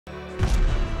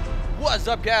What's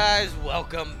up, guys?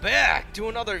 Welcome back to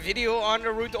another video on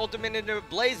Naruto Ultimate Ninja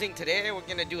Blazing. Today we're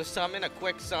gonna do a summon, a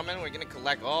quick summon. We're gonna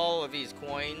collect all of these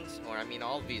coins, or I mean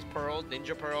all of these pearls,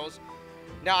 ninja pearls.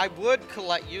 Now I would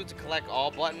use to collect all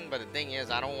button, but the thing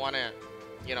is I don't want to,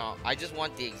 I just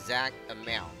want the exact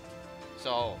amount.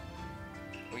 So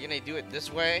we're gonna do it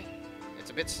this way. It's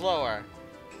a bit slower,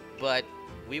 but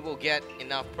we will get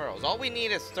enough pearls. All we need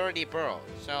is 30 pearls.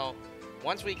 So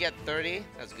once we get 30,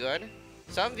 that's good.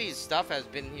 Some of these stuff has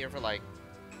been here for like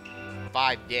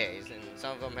 5 days, and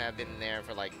some of them have been there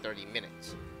for like 30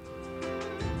 minutes.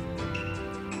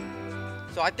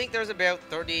 So I think there's about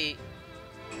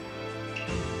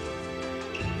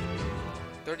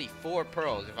 34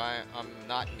 pearls, if I'm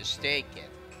not mistaken.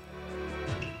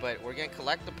 But we're gonna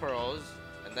collect the pearls,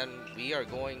 and then we are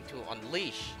going to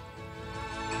unleash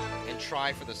and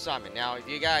try for the summon. Now, if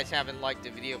you guys haven't liked the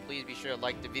video, please be sure to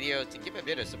like the video to give a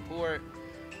bit of support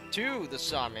to the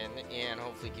summon, and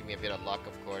hopefully give me a bit of luck.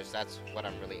 Of course, that's what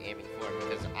I'm really aiming for,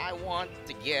 because I want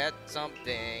to get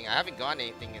something. I haven't gotten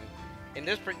anything in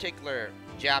this particular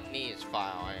Japanese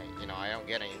file. I don't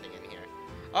get anything in here.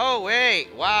 Oh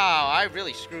wait, wow, I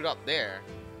really screwed up there.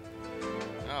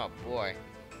 Oh boy,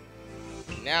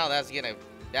 now that's gonna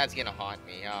haunt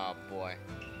me. Oh boy.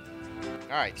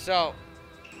 All right, so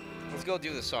let's go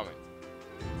do the summon.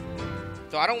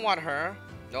 So I don't want her.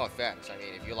 No offense. I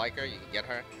mean, if you like her, you can get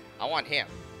her. I want him.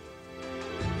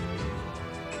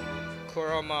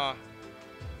 KURAMA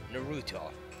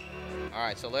Naruto.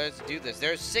 Alright, so let's do this.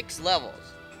 There's 6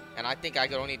 levels, and I think I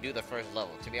could only do the first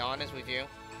level. To be honest with you,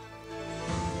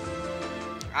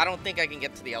 I don't think I can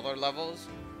get to the other levels.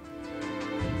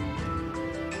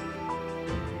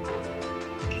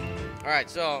 Alright,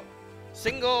 so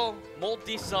single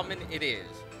multi-summon it is.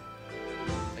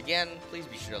 Again, please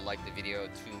be sure to like the video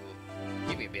to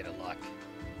give me a bit of luck.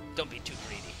 Don't be too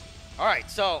greedy. Alright,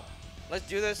 so let's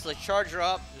do this. Let's charge her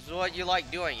up. This is what you like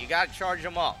doing. You gotta charge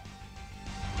them up.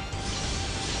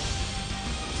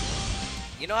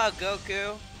 You know how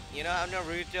Goku, you know how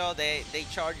Naruto, they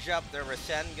charge up their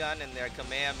Rasengan and their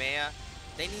Kamehameha?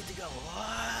 They need to go,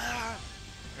 Wah!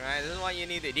 Right? This is what you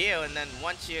need to do, and then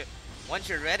once you're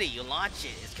ready, you launch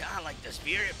it. It's kinda like the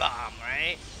spirit bomb,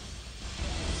 right?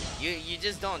 You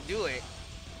just don't do it.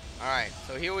 Alright,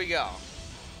 so here we go.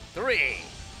 3,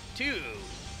 2,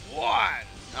 1.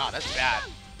 Oh, that's bad.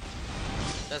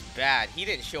 That's bad. He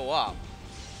didn't show up.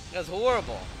 That's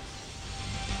horrible.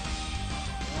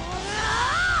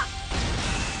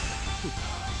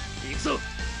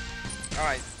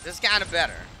 Alright, this is kind of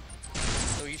better.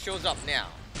 So he shows up now.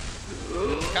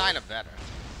 It's kind of better.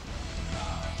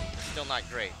 Still not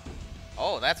great.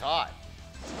 Oh, that's hot.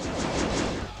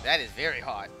 That is very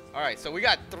hot. Alright, so we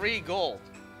got 3 gold.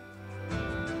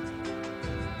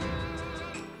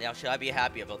 Now, should I be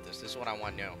happy about this? This is what I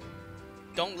want to know.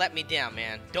 Don't let me down,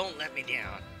 man. Don't let me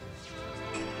down.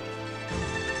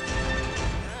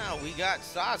 Ah, we got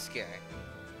Sasuke.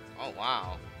 Oh,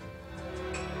 wow.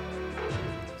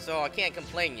 So, I can't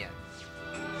complain yet.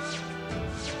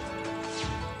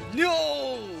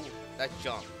 No! That's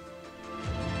junk.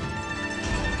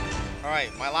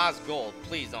 Alright, my last gold.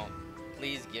 Please don't.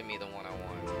 Please give me the one I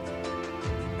want.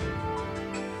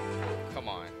 Come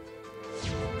on.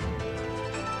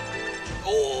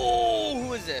 Oh,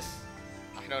 who is this?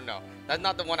 I don't know. That's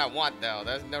not the one I want, though.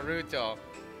 That's Naruto.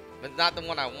 But not the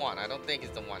one I want. I don't think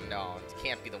it's the one. No, it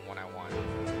can't be the one I want.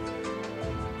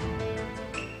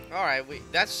 Alright,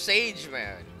 that's Sage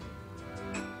Man.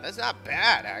 That's not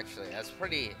bad, actually. That's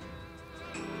pretty...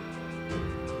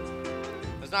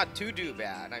 It's not too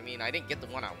bad. I mean, I didn't get the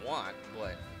one I want,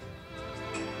 but...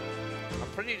 I'm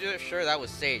pretty sure that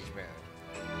was Sage Man.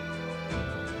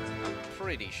 I'm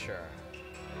pretty sure.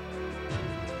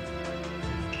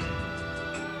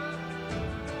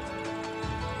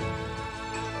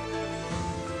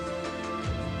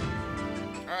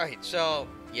 Alright, so,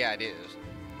 yeah, it is.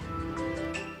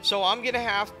 So I'm gonna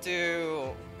have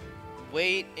to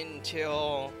wait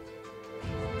until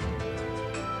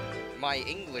my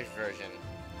English version.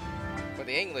 For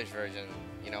the English version,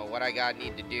 what I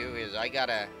need to do is I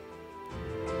gotta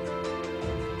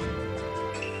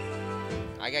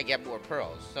get more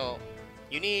pearls. So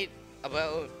you need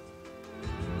about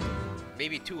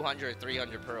maybe 200,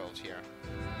 300 pearls here.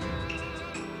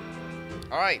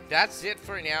 Alright, that's it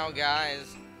for now,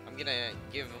 guys. I'm gonna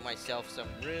give myself some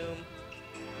room.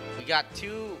 We got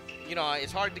 2,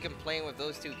 it's hard to complain with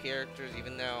those 2 characters,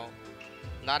 even though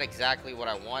not exactly what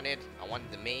I wanted. I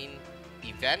wanted the main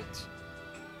event,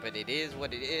 but it is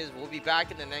what it is. We'll be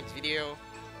back in the next video.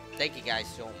 Thank you guys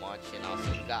so much, and I'll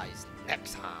see you guys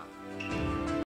next time.